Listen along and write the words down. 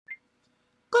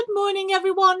Good morning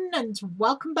everyone and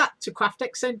welcome back to Craft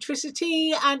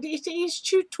Eccentricity, and it is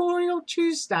Tutorial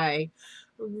Tuesday.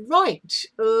 Right,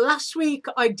 last week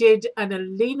I did an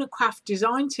AlinaCraft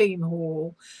design team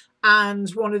haul, and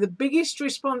one of the biggest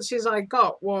responses I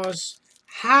got was,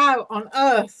 how on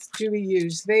earth do we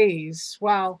use these?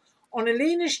 Well, on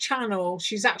Alina's channel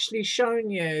she's actually shown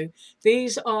you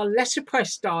these are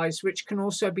letterpress dies which can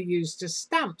also be used as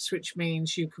stamps, which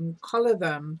means you can colour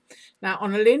them. Now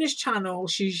on Alina's channel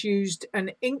she's used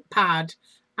an ink pad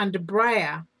and a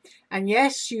brayer, and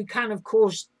yes, you can of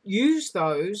course use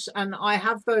those, and I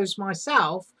have those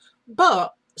myself,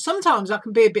 but sometimes I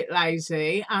can be a bit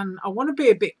lazy and I want to be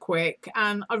a bit quick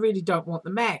and I really don't want the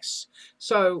mess.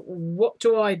 So what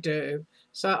do?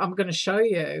 So I'm going to show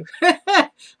you.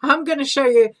 I'm going to show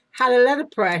you how to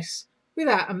letterpress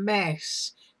without a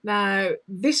mess. Now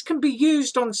this can be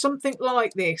used on something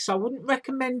like this. I wouldn't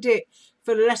recommend it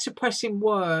for letterpressing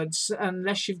words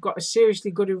unless you've got a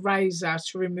seriously good eraser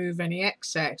to remove any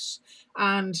excess,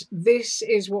 and this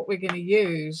is what we're going to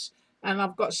use. And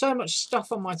I've got so much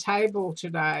stuff on my table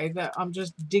today that I'm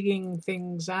just digging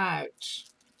things out.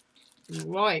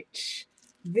 Right,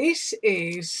 this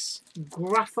is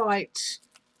graphite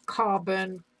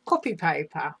carbon copy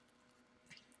paper.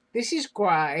 This is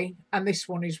grey and this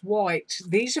one is white.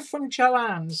 These are from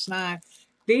Joann's. Now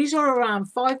these are around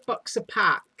 $5 a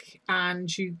pack,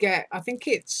 and you get, I think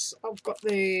it's, I've got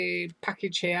the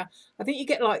package here, I think you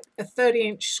get like a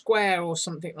 30-inch square or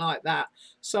something like that.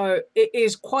 So it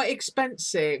is quite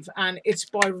expensive, and it's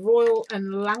by Royal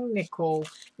and Langnickel.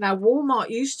 Now Walmart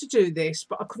used to do this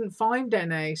but I couldn't find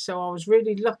any, so I was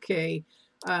really lucky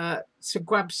to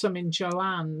grab some in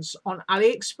Joann's. On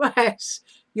Aliexpress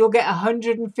you'll get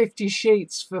 150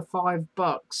 sheets for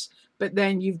 $5, but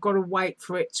then you've got to wait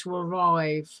for it to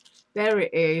arrive. There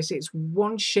it is. It's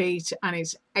one sheet and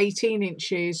it's 18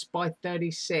 inches by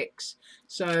 36.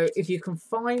 So if you can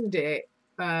find it,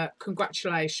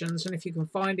 congratulations. And if you can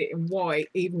find it in white,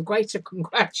 even greater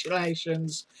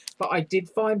congratulations. But I did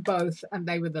find both, and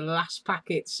they were the last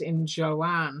packets in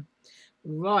Joann.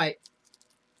 Right.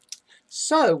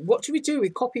 So what do we do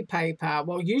with copy paper?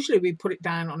 Well, usually we put it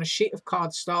down on a sheet of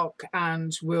cardstock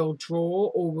and we'll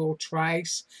draw or we'll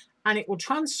trace and it will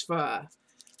transfer.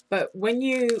 But when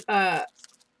you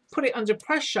put it under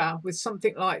pressure with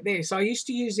something like this, I used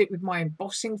to use it with my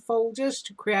embossing folders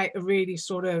to create a really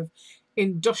sort of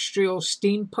industrial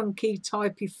steampunky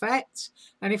type effect.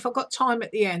 And if I've got time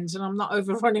at the end and I'm not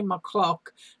overrunning my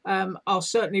clock, I'll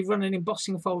certainly run an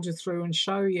embossing folder through and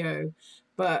show you.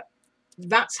 But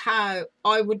that's how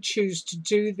I would choose to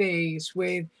do these,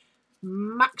 with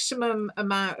maximum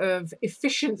amount of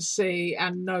efficiency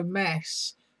and no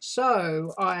mess.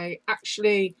 So I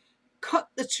actually cut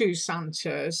the two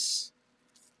Santas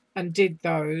and did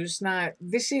those. Now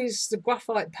this is the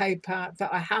graphite paper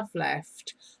that I have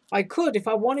left. I could, if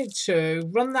I wanted to,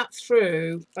 run that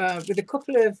through with a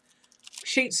couple of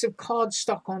sheets of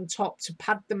cardstock on top to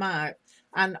pad them out,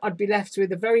 and I'd be left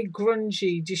with a very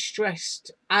grungy,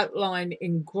 distressed outline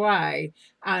in grey,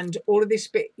 and all of this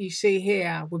bit you see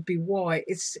here would be white.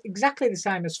 It's exactly the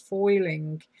same as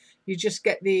foiling. You just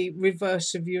get the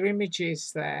reverse of your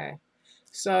images there.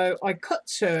 So I cut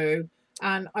two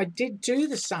and I did do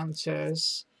the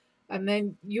Santas, and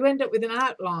then you end up with an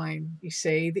outline, you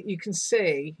see, that you can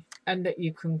see and that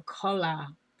you can colour.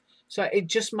 So it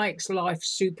just makes life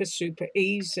super, super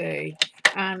easy.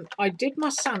 And I did my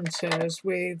Santas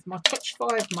with my Touch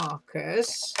 5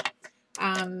 markers,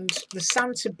 and the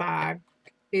Santa bag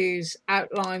is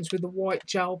outlines with a white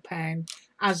gel pen,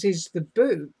 as is the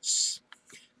boots.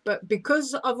 But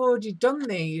because I've already done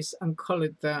these and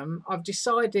coloured them, I've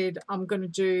decided I'm going to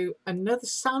do another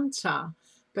Santa,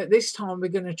 but this time we're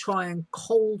going to try and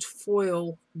cold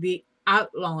foil the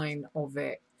outline of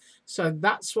it. So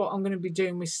that's what I'm going to be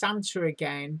doing with Santa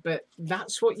again, but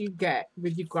that's what you get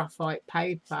with your graphite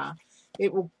paper.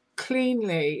 It will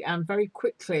cleanly and very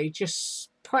quickly just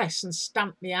press and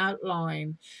stamp the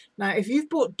outline. Now, if you've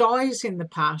bought dies in the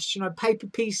past, you know, paper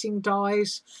piecing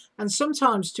dies, and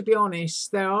sometimes, to be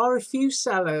honest, there are a few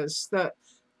sellers that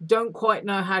don't quite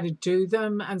know how to do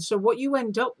them, and so what you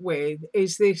end up with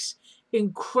is this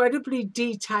incredibly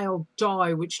detailed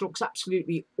die which looks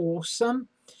absolutely awesome.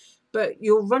 but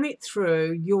you'll run it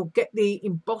through, you'll get the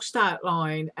embossed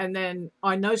outline, and then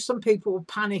I know some people will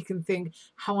panic and think,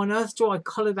 how on earth do I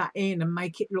colour that in and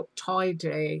make it look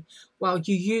tidy? Well,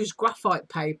 you use graphite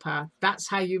paper. That's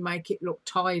how you make it look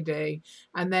tidy.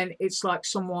 And then it's like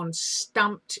someone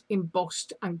stamped,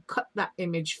 embossed and cut that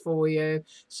image for you.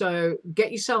 So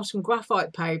get yourself some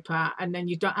graphite paper, and then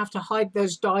you don't have to hide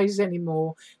those dies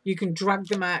anymore. You can drag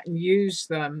them out and use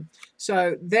them.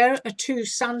 So there are two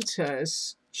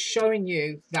Santas showing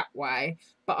you that way,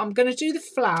 but I'm going to do the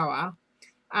flower,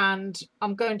 and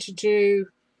I'm going to do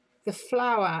the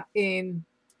flower in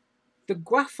the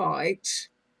graphite,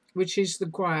 which is the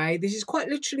grey. This is quite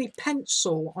literally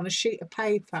pencil on a sheet of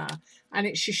paper, and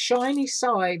it's your shiny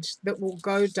side that will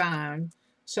go down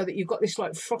so that you've got this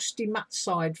like frosty matte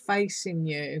side facing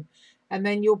you. And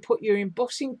then you'll put your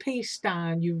embossing piece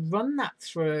down, you run that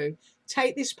through,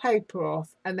 take this paper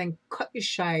off, and then cut your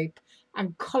shape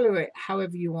and colour it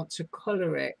however you want to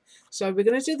colour it. So we're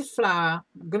going to do the flower,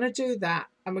 I'm going to do that,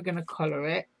 and we're going to colour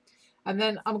it. And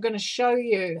then I'm going to show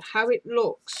you how it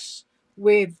looks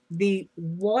with the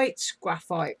white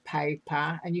graphite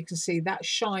paper, and you can see that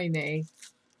shiny.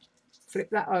 Flip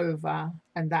that over,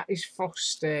 and that is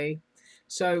frosty.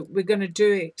 So we're going to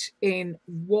do it in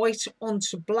white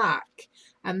onto black,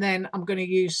 and then I'm going to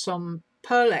use some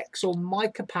Pearlex or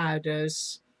mica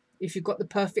powders. If you've got the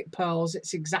perfect pearls,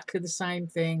 it's exactly the same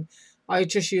thing. I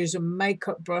just use a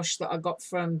makeup brush that I got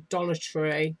from Dollar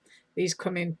Tree. These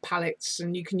come in palettes,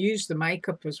 and you can use the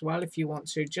makeup as well if you want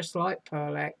to, just like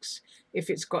Pearlex, if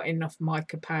it's got enough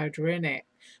mica powder in it.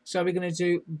 So we're going to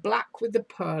do black with the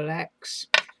Pearlex,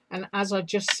 and as I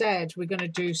just said, we're going to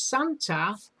do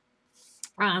Santa,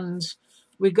 and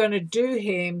we're going to do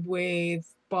him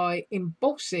by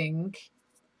embossing.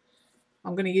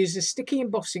 I'm going to use a sticky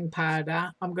embossing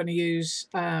powder. I'm going to use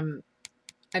an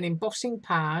embossing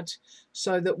pad,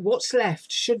 so that what's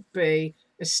left should be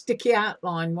a sticky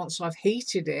outline once I've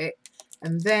heated it.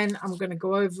 And then I'm going to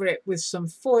go over it with some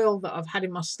foil that I've had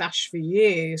in my stash for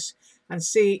years, and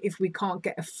see if we can't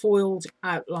get a foiled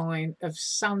outline of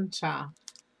Santa.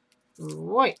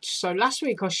 Right, so last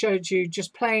week I showed you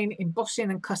just plain embossing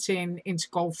and cutting into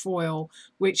gold foil,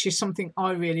 which is something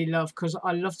I really love because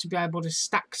I love to be able to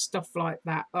stack stuff like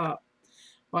that up.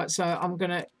 Right, so I'm going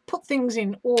to put things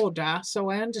in order so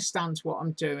I understand what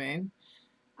I'm doing,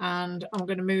 and I'm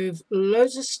going to move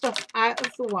loads of stuff out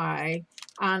of the way,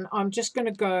 and I'm just going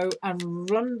to go and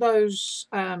run those,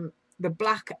 the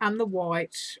black and the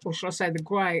white, or shall I say the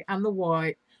grey and the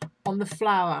white, on the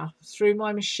flower through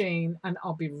my machine, and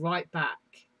I'll be right back.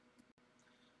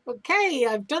 Okay,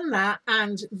 I've done that,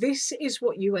 and this is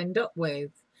what you end up with.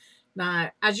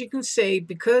 Now, as you can see,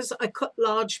 because I cut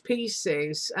large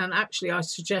pieces, and actually I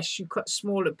suggest you cut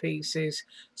smaller pieces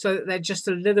so that they're just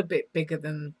a little bit bigger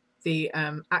than the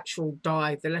actual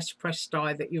die, the letterpress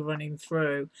die that you're running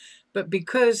through. But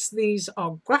because these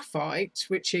are graphite,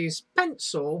 which is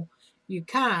pencil, you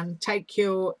can take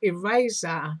your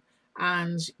eraser,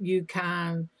 and you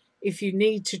can, if you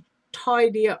need to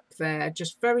tidy up there,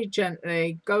 just very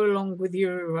gently go along with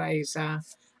your eraser,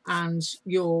 and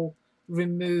you'll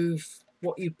remove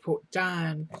what you put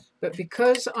down. But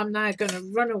because I'm now going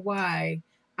to run away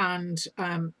and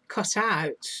cut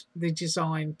out the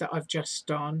design that I've just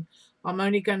done, I'm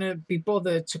only going to be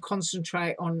bothered to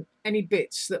concentrate on any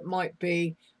bits that might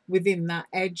be within that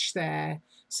edge there.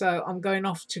 So I'm going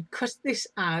off to cut this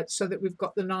out so that we've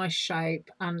got the nice shape,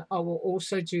 and I will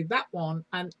also do that one,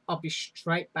 and I'll be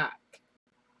straight back.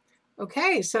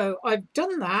 Okay, so I've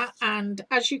done that, and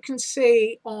as you can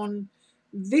see on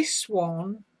this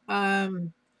one,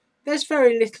 there's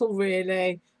very little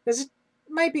really. There's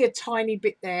maybe a tiny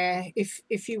bit there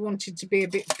if you wanted to be a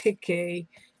bit picky,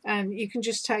 and you can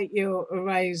just take your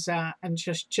eraser and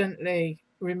just gently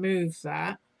remove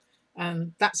that,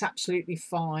 and that's absolutely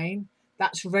fine.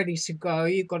 That's ready to go.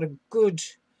 You've got a good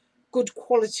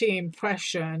quality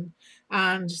impression,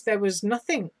 and there was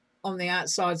nothing on the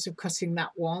outsides of cutting that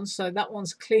one, so that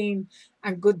one's clean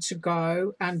and good to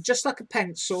go. And just like a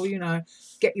pencil, you know,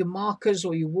 get your markers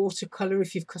or your watercolor.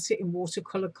 If you've cut it in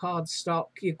watercolor cardstock,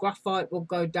 your graphite will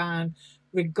go down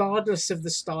regardless of the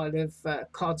style of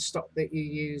cardstock that you're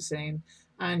using,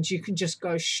 and you can just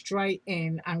go straight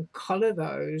in and color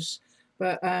those.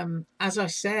 But as I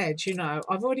said, you know,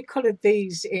 I've already colored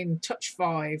these in Touch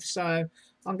 5, so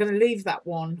I'm going to leave that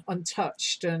one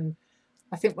untouched, and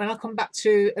I think when I come back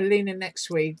to Alina next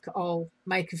week, I'll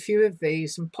make a few of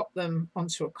these and pop them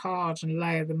onto a card and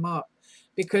layer them up.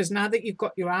 Because now that you've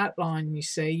got your outline, you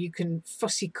see, you can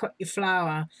fussy cut your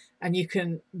flower, and you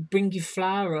can bring your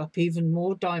flower up even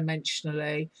more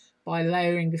dimensionally by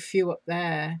layering a few up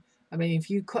there. I mean, if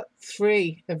you cut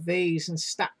 3 of these and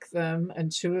stack them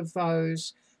and 2 of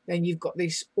those, then you've got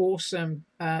this awesome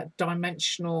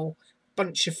dimensional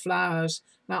bunch of flowers.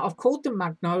 Now, I've called them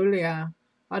magnolia.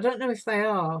 I don't know if they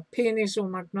are peonies or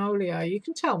magnolia. You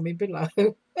can tell me below.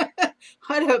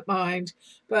 I don't mind.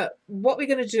 But what we're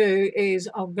going to do is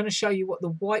I'm going to show you what the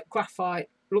white graphite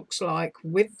looks like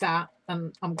with that.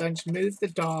 And I'm going to move the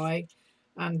die.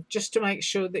 And just to make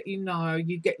sure that you know,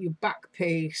 you get your back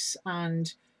piece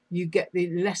and you get the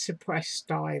letterpress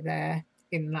die there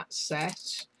in that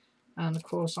set. And of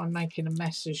course I'm making a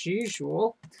mess as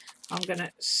usual. I'm going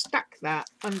to stack that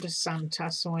under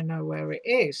Santa so I know where it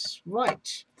is.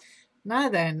 Right, now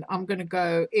then I'm going to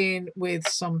go in with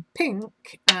some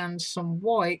pink and some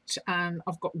white, and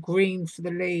I've got green for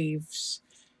the leaves.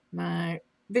 Now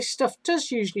this stuff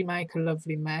does usually make a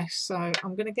lovely mess, so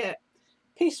I'm going to get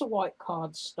a piece of white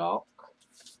cardstock.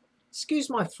 Excuse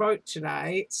my throat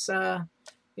today, it's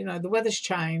you know, the weather's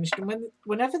changed, and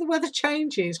whenever the weather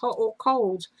changes, hot or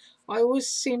cold, I always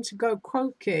seem to go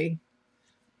croaky.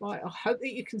 Right, I hope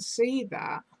that you can see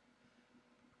that.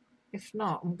 If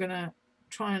not, I'm gonna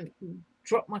try and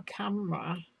drop my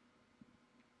camera.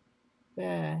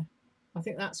 There, I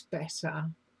think that's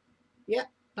better. Yep,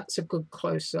 that's a good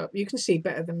close-up. You can see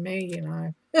better than me, you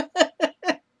know.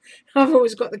 I've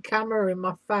always got the camera in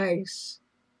my face.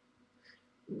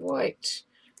 Right,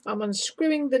 I'm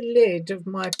unscrewing the lid of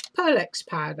my Pearlex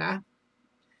powder.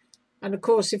 And of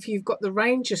course, if you've got the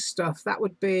Ranger stuff, that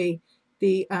would be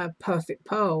the Perfect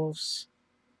Pearls.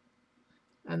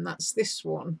 And that's this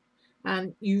one.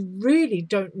 And you really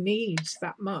don't need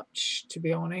that much, to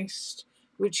be honest,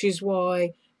 which is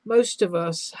why most of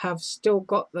us have still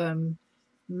got them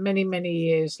many, many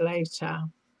years later.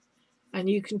 And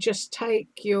you can just take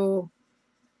your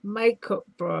makeup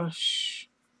brush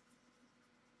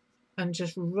and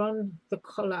just run the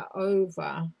colour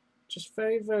over, just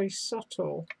very, very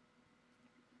subtle.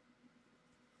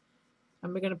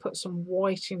 And we're going to put some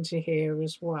white into here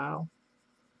as well.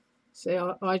 See,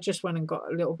 I just went and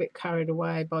got a little bit carried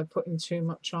away by putting too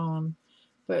much on.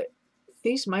 But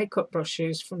these makeup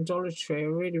brushes from Dollar Tree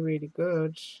are really, really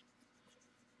good.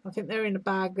 I think they're in a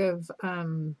bag of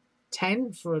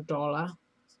 10 for $1.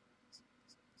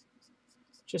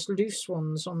 Just loose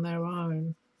ones on their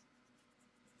own.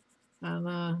 And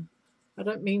I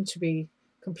don't mean to be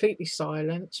completely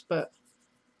silent, but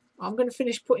I'm going to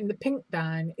finish putting the pink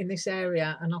down in this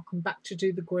area and I'll come back to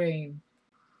do the green.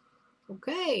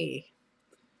 Okay,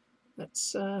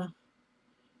 let's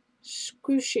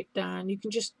squish it down. You can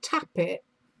just tap it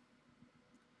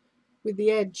with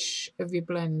the edge of your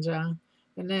blender,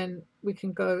 and then we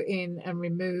can go in and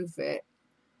remove it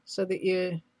so that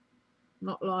you're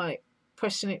not like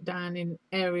pressing it down in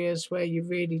areas where you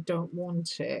really don't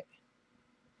want it.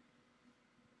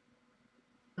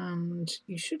 And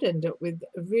you should end up with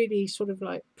a really sort of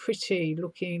like pretty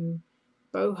looking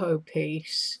boho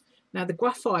piece. Now the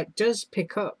graphite does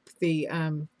pick up the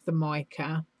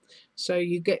mica, so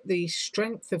you get the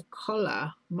strength of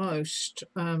colour most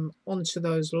onto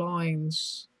those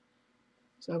lines.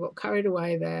 So I got carried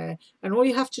away there, and all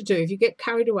you have to do if you get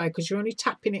carried away, because you're only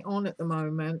tapping it on at the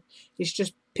moment, is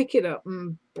just pick it up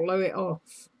and blow it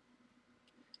off.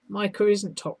 Mica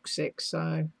isn't toxic,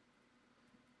 so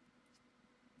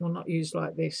well, not used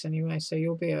like this anyway, so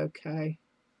you'll be okay.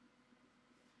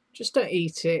 Just don't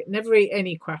eat it. Never eat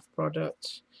any craft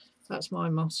product. That's my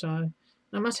motto.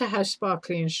 No matter how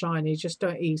sparkly and shiny, just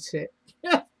don't eat it.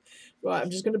 Right, I'm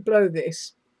just going to blow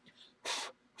this.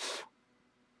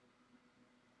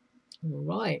 All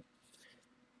right.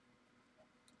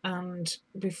 And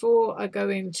before I go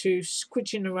into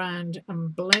squidging around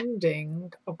and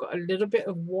blending, I've got a little bit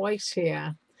of white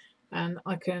here, and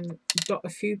I can dot a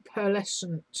few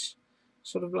pearlescent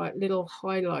sort of like little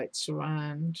highlights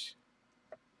around.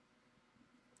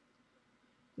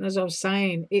 And as I was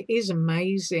saying, it is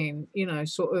amazing, you know,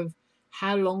 sort of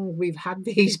how long we've had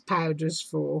these powders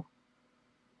for.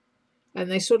 And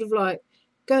they sort of like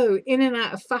go in and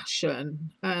out of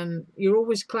fashion, and you're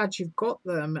always glad you've got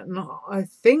them. And I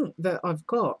think that I've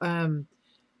got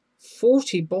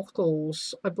 40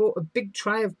 bottles. I bought a big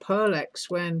tray of Pearlex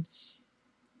when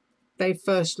they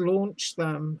first launched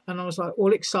them, and I was like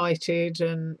all excited,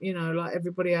 and you know, like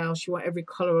everybody else, you want every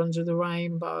colour under the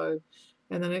rainbow.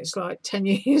 And then it's like 10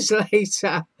 years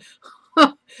later,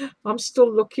 I'm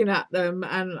still looking at them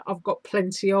and I've got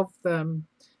plenty of them.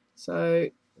 So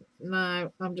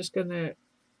now I'm just going to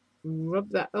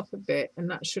rub that up a bit, and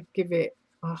that should give it,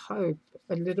 I hope,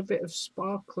 a little bit of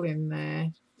sparkle in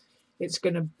there. It's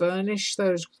going to burnish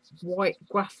those white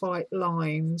graphite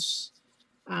lines,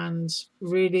 and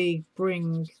really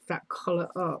bring that colour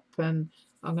up. And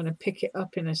I'm going to pick it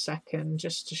up in a second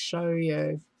just to show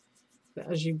you that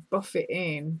as you buff it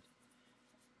in,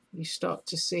 you start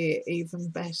to see it even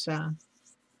better,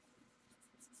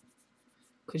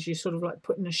 because you're sort of like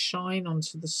putting a shine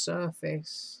onto the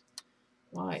surface.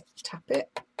 Right, tap it.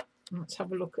 Let's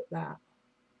have a look at that.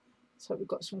 So we've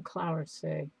got some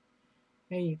clarity.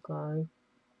 There you go.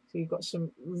 So you've got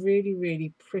some really,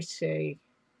 really pretty.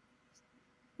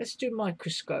 Let's do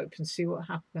microscope and see what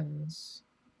happens.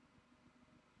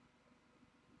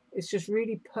 It's just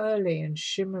really pearly and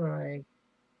shimmery.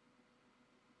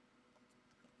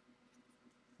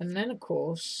 And then, of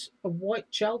course, a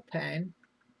white gel pen.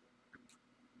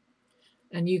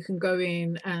 And you can go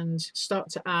in and start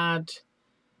to add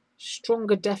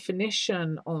stronger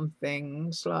definition on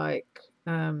things, like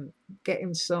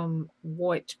getting some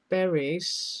white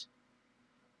berries,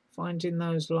 finding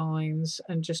those lines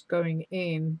and just going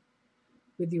in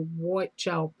with your white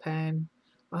gel pen.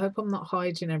 I hope I'm not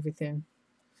hiding everything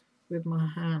with my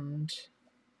hand,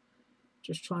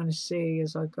 just trying to see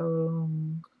as I go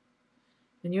along.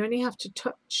 And you only have to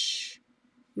touch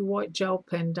your white gel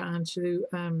pen down to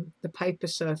the paper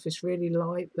surface really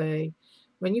lightly.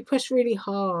 When you press really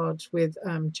hard with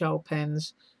gel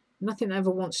pens, nothing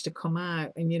ever wants to come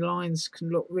out and your lines can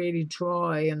look really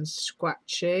dry and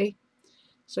scratchy.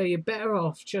 So you're better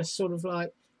off just sort of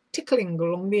like tickling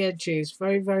along the edges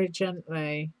very, very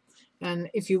gently. And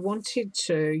if you wanted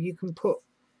to, you can put,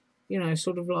 you know,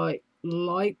 sort of like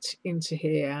light into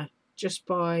here just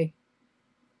by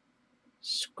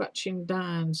scratching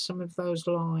down some of those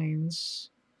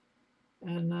lines.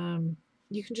 And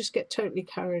you can just get totally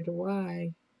carried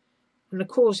away. And of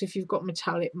course, if you've got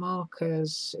metallic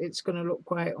markers, it's going to look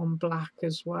great on black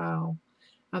as well.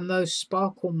 And those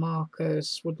sparkle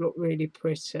markers would look really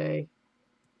pretty.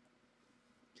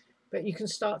 But you can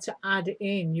start to add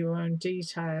in your own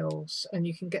details and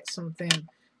you can get something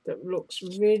that looks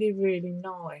really, really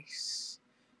nice.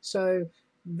 So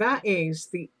that is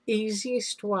the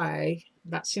easiest way.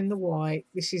 That's in the white.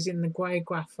 This is in the grey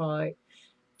graphite,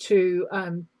 to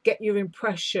get your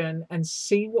impression and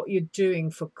see what you're doing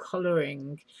for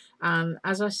colouring. And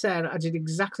as I said, I did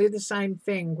exactly the same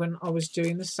thing when I was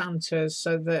doing the Santas,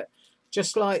 so that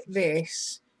just like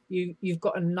this, you've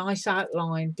got a nice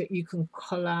outline that you can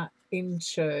colour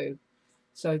into.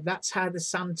 So that's how the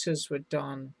Santas were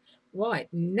done. Right,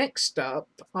 next up,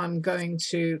 I'm going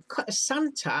to cut a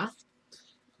Santa.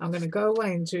 I'm going to go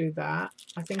away and do that.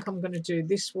 I think I'm going to do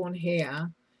this one here.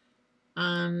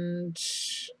 And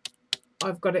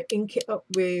I've got to ink it up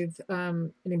with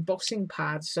an embossing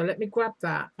pad. So let me grab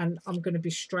that and I'm going to be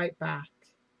straight back.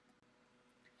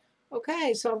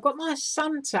 Okay, so I've got my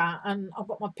Santa and I've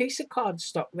got my piece of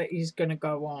cardstock that is going to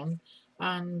go on.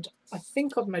 And I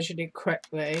think I've measured it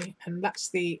correctly. And that's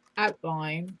the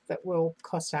outline that we'll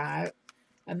cut out.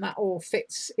 And that all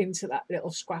fits into that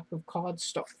little scrap of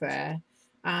cardstock there.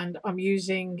 And I'm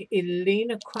using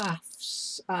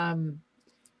AlinaCraft's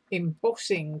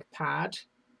embossing pad,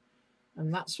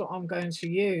 and that's what I'm going to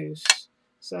use.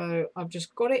 So I've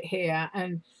just got it here,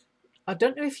 and I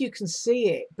don't know if you can see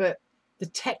it, but the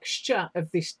texture of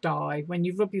this die, when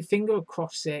you rub your finger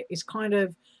across it, is kind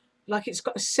of like it's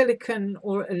got a silicone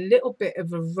or a little bit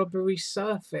of a rubbery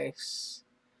surface.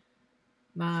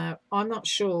 Now, I'm not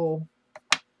sure.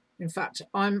 In fact,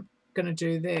 I'm going to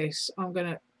do this. I'm going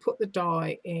to put the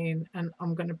die in and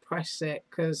I'm going to press it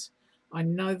because I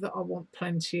know that I want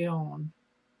plenty on.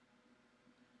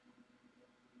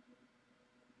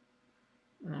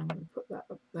 And I'm going to put that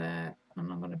up there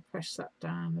and I'm going to press that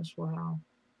down as well.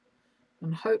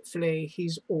 And hopefully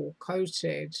he's all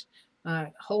coated.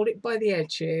 Hold it by the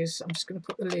edges. I'm just going to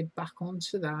put the lid back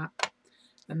onto that.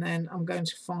 And then I'm going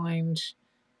to find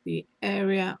the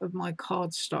area of my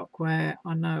cardstock where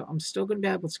I know I'm still going to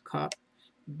be able to cut.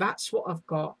 That's what I've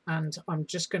got, and I'm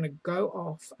just going to go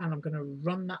off and I'm going to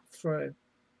run that through.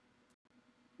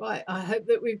 Right, I hope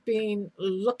that we've been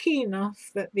lucky enough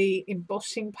that the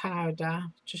embossing powder,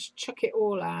 just chuck it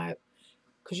all out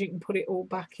because you can put it all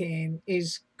back in,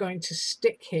 is going to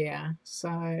stick here.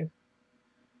 So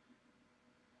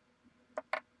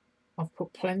I've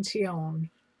put plenty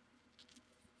on.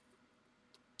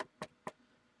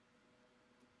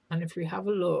 And if we have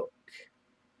a look,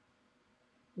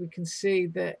 we can see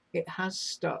that it has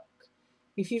stuck.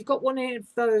 If you've got one of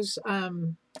those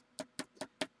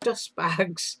dust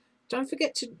bags, don't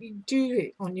forget to do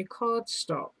it on your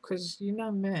cardstock, because you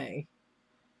know me,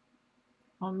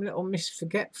 I'm a little Miss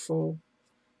Forgetful.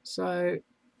 So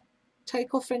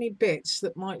take off any bits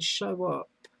that might show up,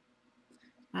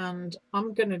 and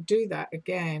I'm going to do that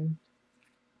again.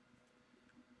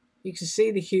 You can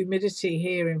see the humidity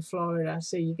here in Florida,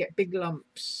 so you get big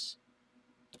lumps.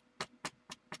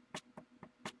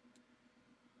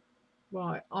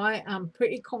 Right, I am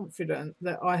pretty confident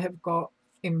that I have got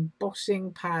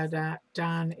embossing powder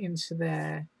down into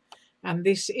there. And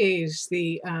this is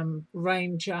the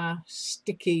Ranger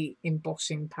sticky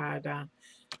embossing powder.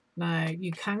 Now,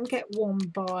 you can get one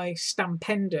by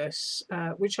Stampendous,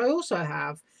 which I also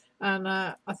have. And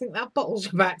I think that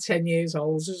bottle's about 10 years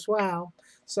old as well.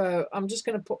 So I'm just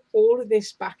going to put all of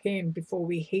this back in before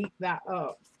we heat that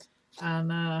up.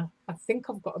 And I think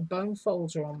I've got a bone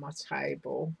folder on my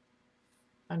table.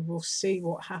 And we'll see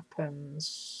what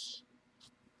happens.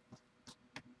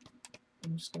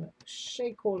 I'm just going to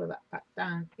shake all of that back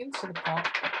down into the pot.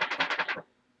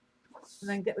 And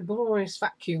then get the glorious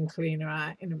vacuum cleaner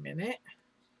out in a minute.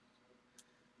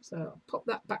 So I'll pop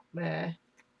that back there.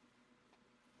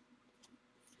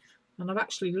 And I've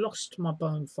actually lost my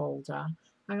bone folder.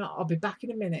 Hang on, I'll be back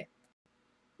in a minute.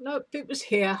 Nope, it was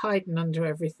here hiding under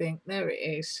everything. There it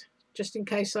is, just in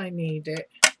case I need it.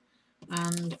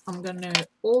 And I'm going to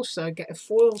also get a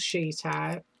foil sheet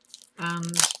out,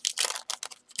 and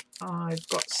I've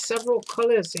got several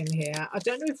colours in here. I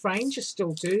don't know if Rangers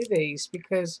still do these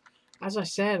because, as I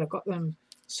said, I got them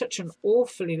such an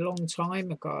awfully long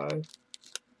time ago.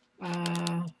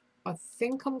 I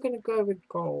think I'm going to go with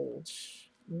gold.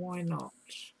 Why not?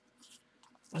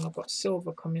 And I've got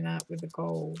silver coming out with the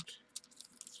gold.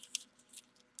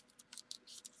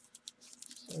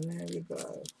 So there we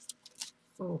go.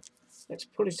 Oh, let's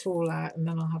pull it all out and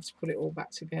then I'll have to put it all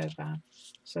back together.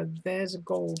 So there's a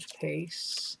gold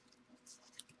piece.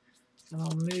 And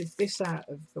I'll move this out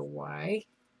of the way.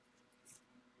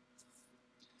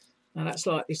 Now that's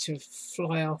likely to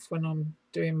fly off when I'm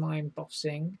doing my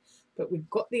embossing. But we've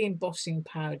got the embossing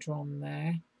powder on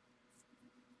there.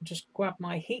 Just grab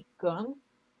my heat gun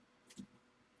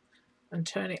and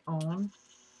turn it on.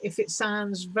 If it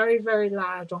sounds very, very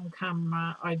loud on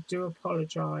camera, I do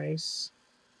apologise.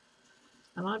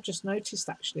 And I've just noticed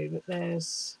actually that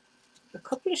there's a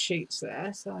couple of sheets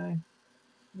there, so I'm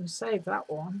going to save that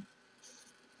one.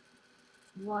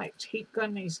 Right, heat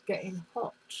gun is getting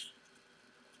hot.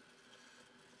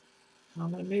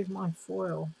 I'm going to move my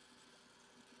foil.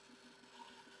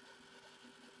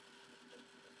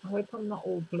 I hope I'm not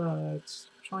all blurred.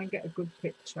 Try and get a good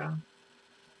picture.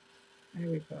 There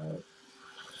we go.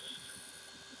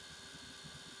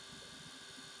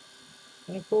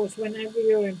 And of course, whenever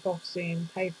you're embossing,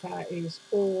 paper is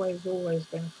always going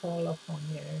to curl up on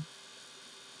you.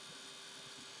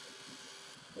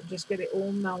 But just get it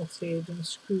all melted and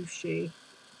squishy.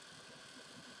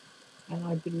 And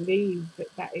I believe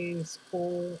that that is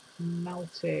all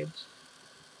melted.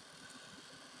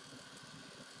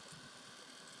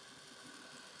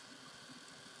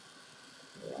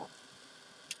 Yeah.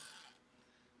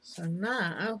 So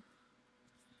now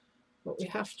what we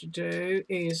have to do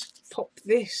is pop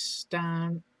this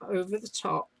down over the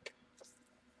top.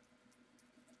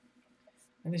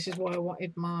 And this is why I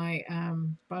wanted my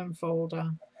bone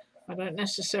folder. I don't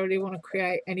necessarily want to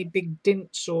create any big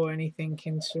dints or anything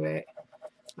into it.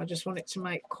 I just want it to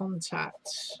make contact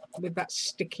with that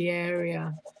sticky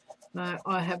area. Now,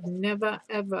 I have never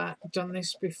ever done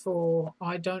this before.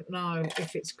 I don't know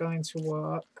if it's going to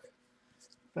work,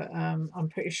 but I'm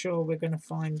pretty sure we're going to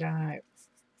find out.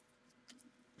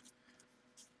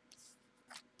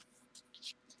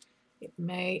 It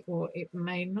may or it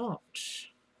may not.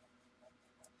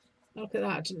 Look at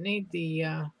that, I didn't need the,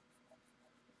 I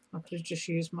could have just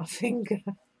used my finger.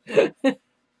 It's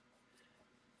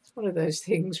one of those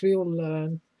things we all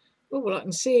learn. Oh, well, I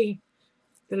can see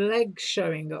the legs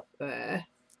showing up there.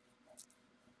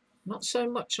 Not so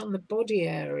much on the body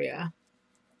area.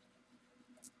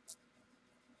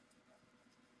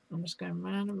 I'm just going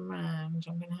round and round.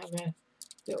 I'm going to have a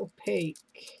little peek.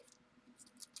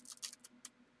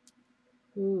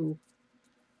 Ooh,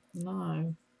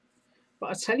 no. But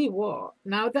I tell you what,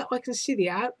 now that I can see the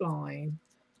outline,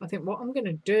 I think what I'm going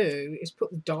to do is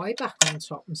put the die back on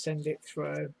top and send it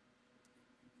through.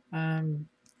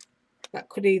 That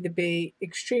could either be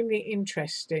extremely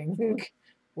interesting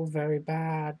or very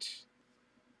bad.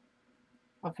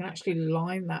 I can actually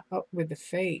line that up with the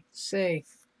feet. See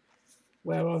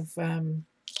where I've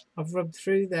rubbed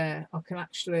through there. I can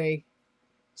actually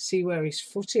see where his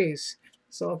foot is,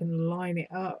 so I can line it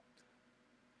up.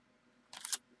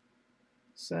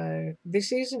 So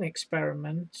this is an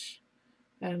experiment,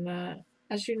 and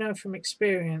as you know from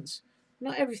experience,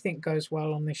 not everything goes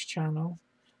well on this channel.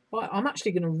 But I'm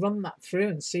actually going to run that through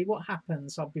and see what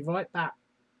happens. I'll be right back.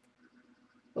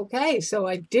 Okay, so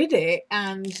I did it,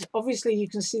 and obviously you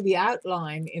can see the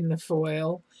outline in the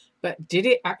foil, But did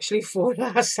it actually fall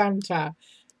out, Santa?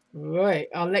 Right,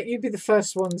 I'll let you be the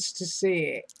first ones to see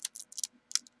it.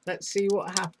 Let's see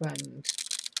what happened.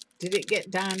 Did it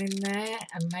get down in there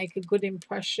and make a good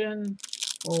impression?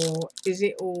 Or is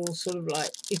it all sort of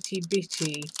like itty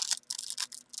bitty?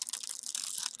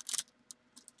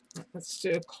 Let's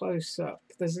do a close up.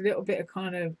 There's a little bit of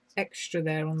kind of extra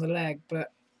there on the leg,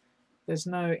 but there's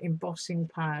no embossing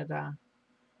powder.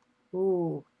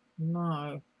 Oh,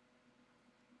 no.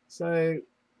 So,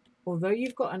 although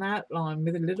you've got an outline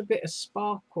with a little bit of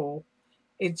sparkle,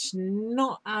 it's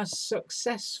not as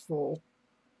successful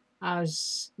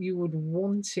as you would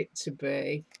want it to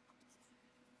be.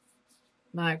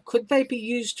 Now, could they be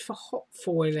used for hot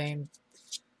foiling?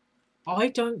 I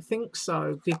don't think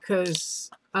so, because,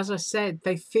 as I said,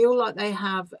 they feel like they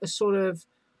have a sort of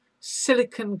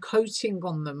silicone coating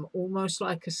on them, almost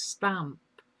like a stamp.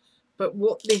 But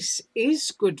what this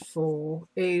is good for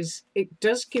is it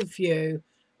does give you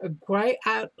a great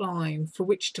outline for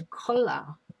which to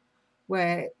colour,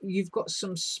 where you've got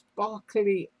some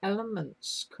sparkly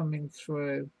elements coming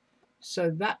through. So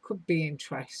that could be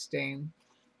interesting.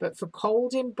 But for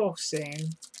cold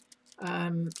embossing,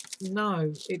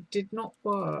 no, it did not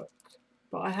work.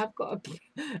 But I have got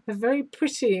a very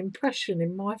pretty impression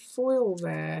in my foil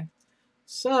there.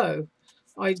 So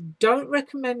I don't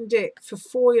recommend it for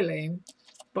foiling,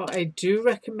 but I do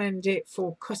recommend it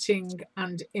for cutting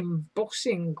and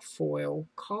embossing foil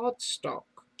cardstock.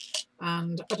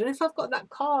 And I don't know if I've got that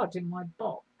card in my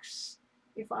box.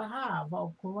 If I have,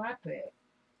 I'll grab it.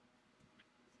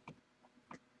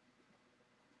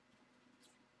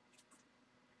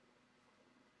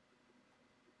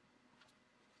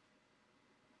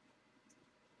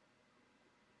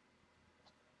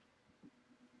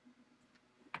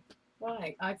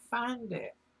 Right, I found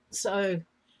it. So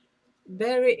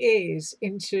there it is,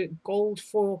 into gold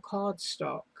foil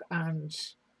cardstock, and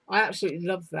I absolutely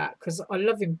love that because I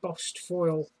love embossed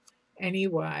foil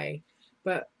anyway.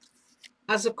 But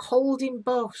as a cold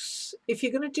emboss, if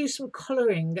you're going to do some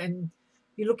colouring and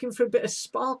you're looking for a bit of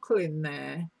sparkle in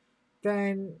there,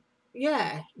 then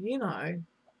yeah, you know,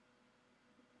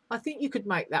 I think you could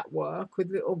make that work with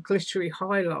little glittery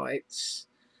highlights.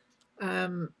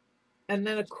 And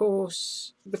then, of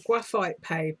course, the graphite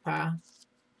paper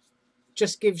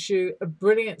just gives you a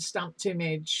brilliant stamped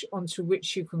image onto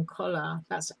which you can colour.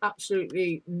 That's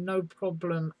absolutely no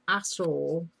problem at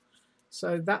all.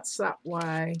 So that's that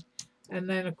way. And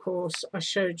then, of course, I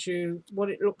showed you what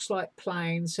it looks like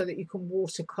plain so that you can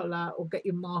watercolour or get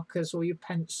your markers or your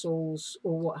pencils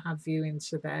or what have you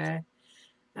into there.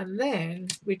 And then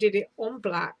we did it on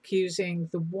black using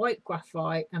the white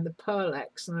graphite and the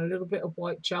Pearl-Ex and a little bit of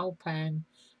white gel pen.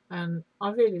 And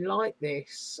I really like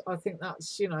this. I think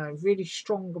that's, you know, really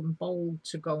strong and bold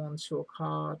to go onto a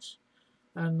card,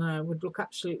 and would look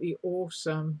absolutely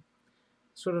awesome.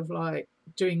 Sort of like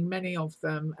doing many of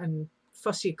them and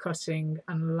fussy cutting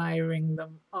and layering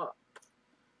them up.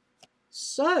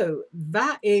 So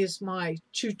that is my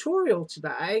tutorial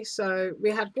today. So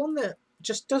we had one that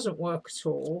just doesn't work at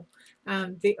all,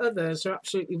 and the others are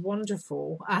absolutely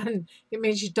wonderful, and it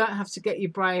means you don't have to get your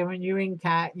brayer and your ink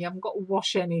out, and you haven't got to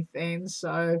wash anything.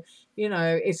 So, you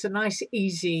know, it's a nice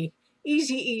easy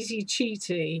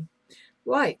cheaty.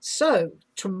 Right, so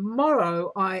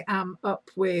tomorrow I am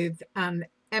up with an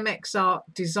MX Art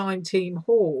design team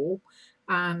haul,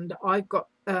 and I've got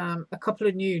a couple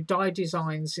of new die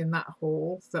designs in that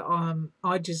haul that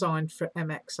I designed for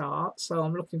MX Art, so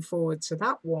I'm looking forward to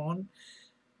that one.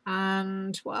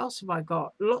 And what else have I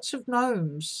got? Lots of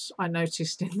gnomes I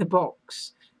noticed in the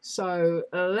box. So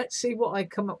let's see what I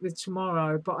come up with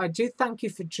tomorrow. But I do thank you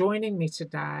for joining me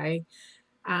today,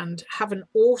 and have an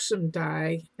awesome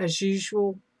day. As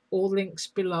usual, all links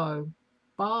below.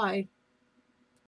 Bye.